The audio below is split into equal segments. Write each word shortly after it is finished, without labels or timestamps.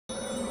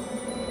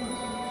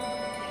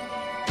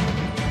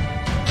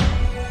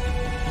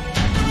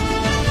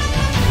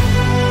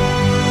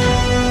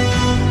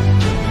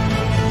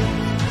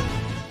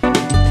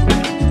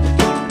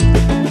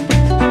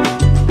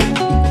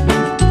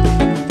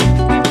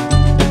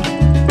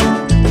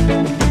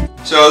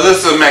So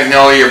this is a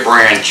Magnolia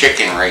brand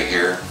chicken right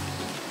here.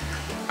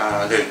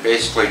 There's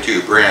basically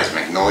two brands,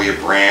 Magnolia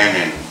brand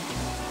and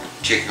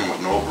chicken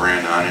with no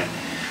brand on it.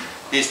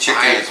 These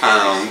chicken has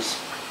pounds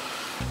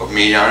of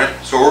meat on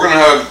it. So we're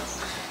gonna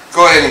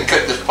go ahead and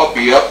cut this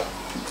puppy up.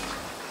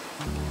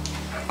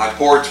 I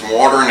poured some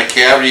water in the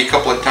cavity a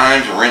couple of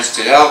times and rinsed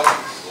it out.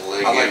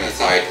 I like the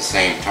thigh at the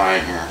same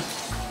time here.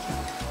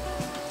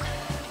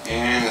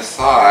 And the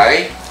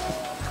thigh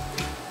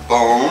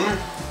bone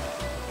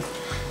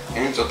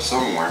ends up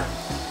somewhere.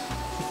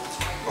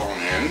 Bone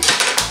ends.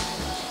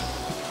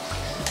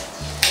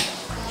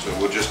 So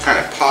we'll just kind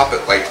of pop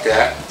it like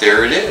that.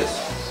 There it is.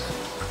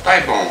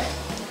 Thigh bone.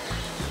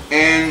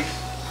 And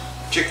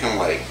chicken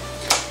leg.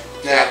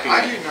 Now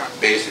I do not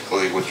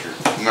basically with your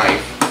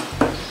knife,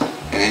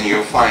 and then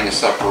you'll find a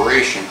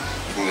separation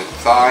from the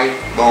thigh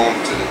bone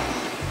to the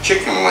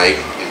chicken leg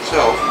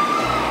itself.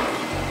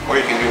 Or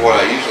you can do what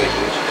I usually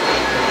do.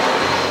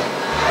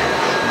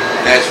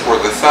 That's where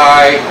the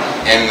thigh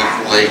and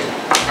the leg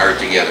are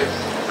together.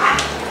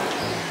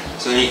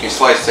 So then you can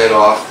slice that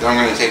off. Then I'm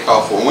going to take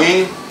off a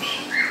wing.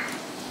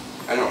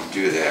 I don't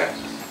do that.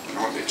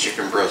 I want the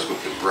chicken breast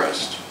with the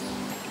breast.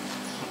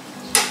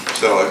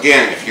 So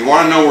again, if you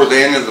want to know where the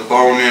end of the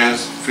bone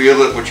is,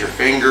 feel it with your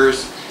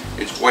fingers.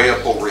 It's way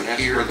up over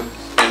here where the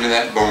end of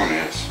that bone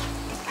is.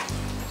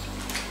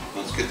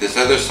 Let's get this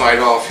other side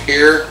off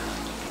here.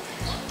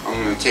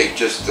 I'm going to take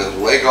just the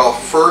leg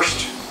off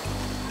first.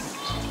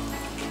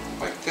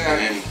 Like that.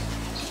 And then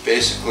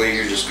basically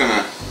you're just going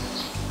to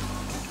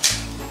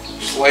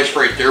slice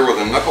right there where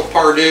the knuckle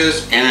part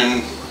is,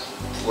 and then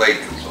the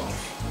leg comes off.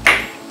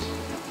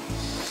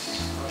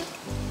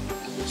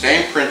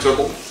 Same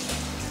principle.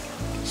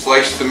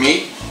 Slice the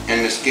meat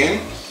and the skin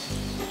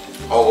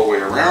all the way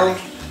around.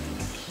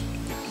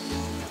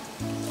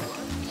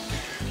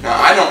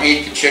 Now I don't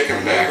eat the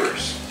chicken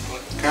backers.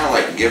 It's kind of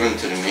like given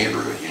to the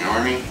neighborhood, you know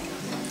what I mean?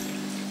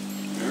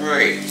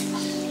 Alright,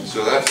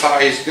 so that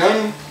thigh is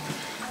done.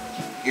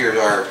 Here's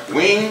our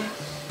wing.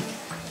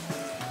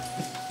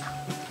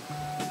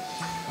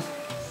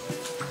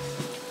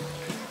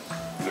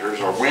 There's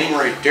our wing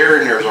right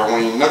there, and there's our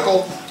wing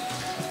knuckle.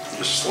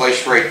 Just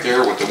slice right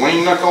there with the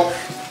wing knuckle.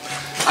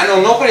 I know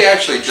nobody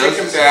actually does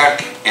chicken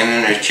back and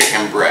then there's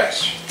chicken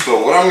breast.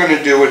 So what I'm going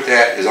to do with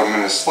that is I'm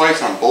going to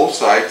slice on both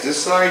sides,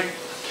 this side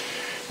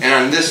and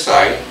on this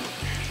side,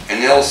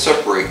 and they'll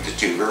separate the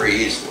two very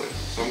easily.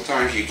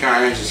 Sometimes you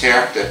kind of just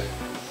have to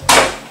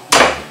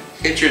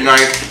hit your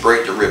knife to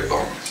break the rib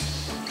bone,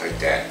 like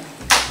that.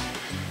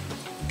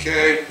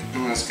 Okay,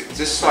 and let's get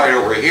this side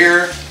over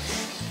here.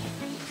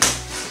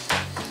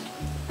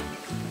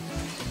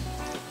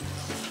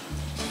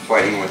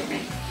 Fighting with me.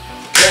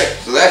 Okay,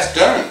 so that's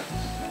done.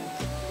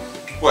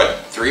 What,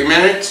 3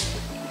 minutes?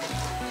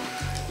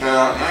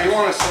 Now you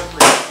want to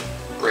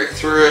separate, break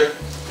through it,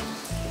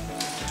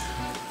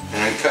 and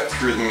then cut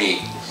through the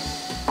meat,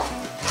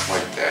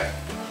 like that.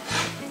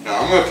 Now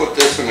I'm going to put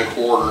this in the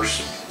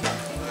quarters.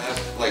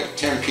 That's like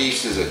 10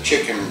 pieces of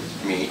chicken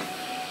meat,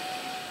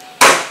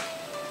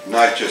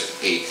 not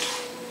just 8.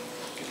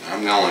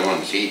 I'm the only one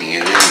that's eating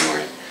it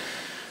anyway.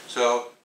 So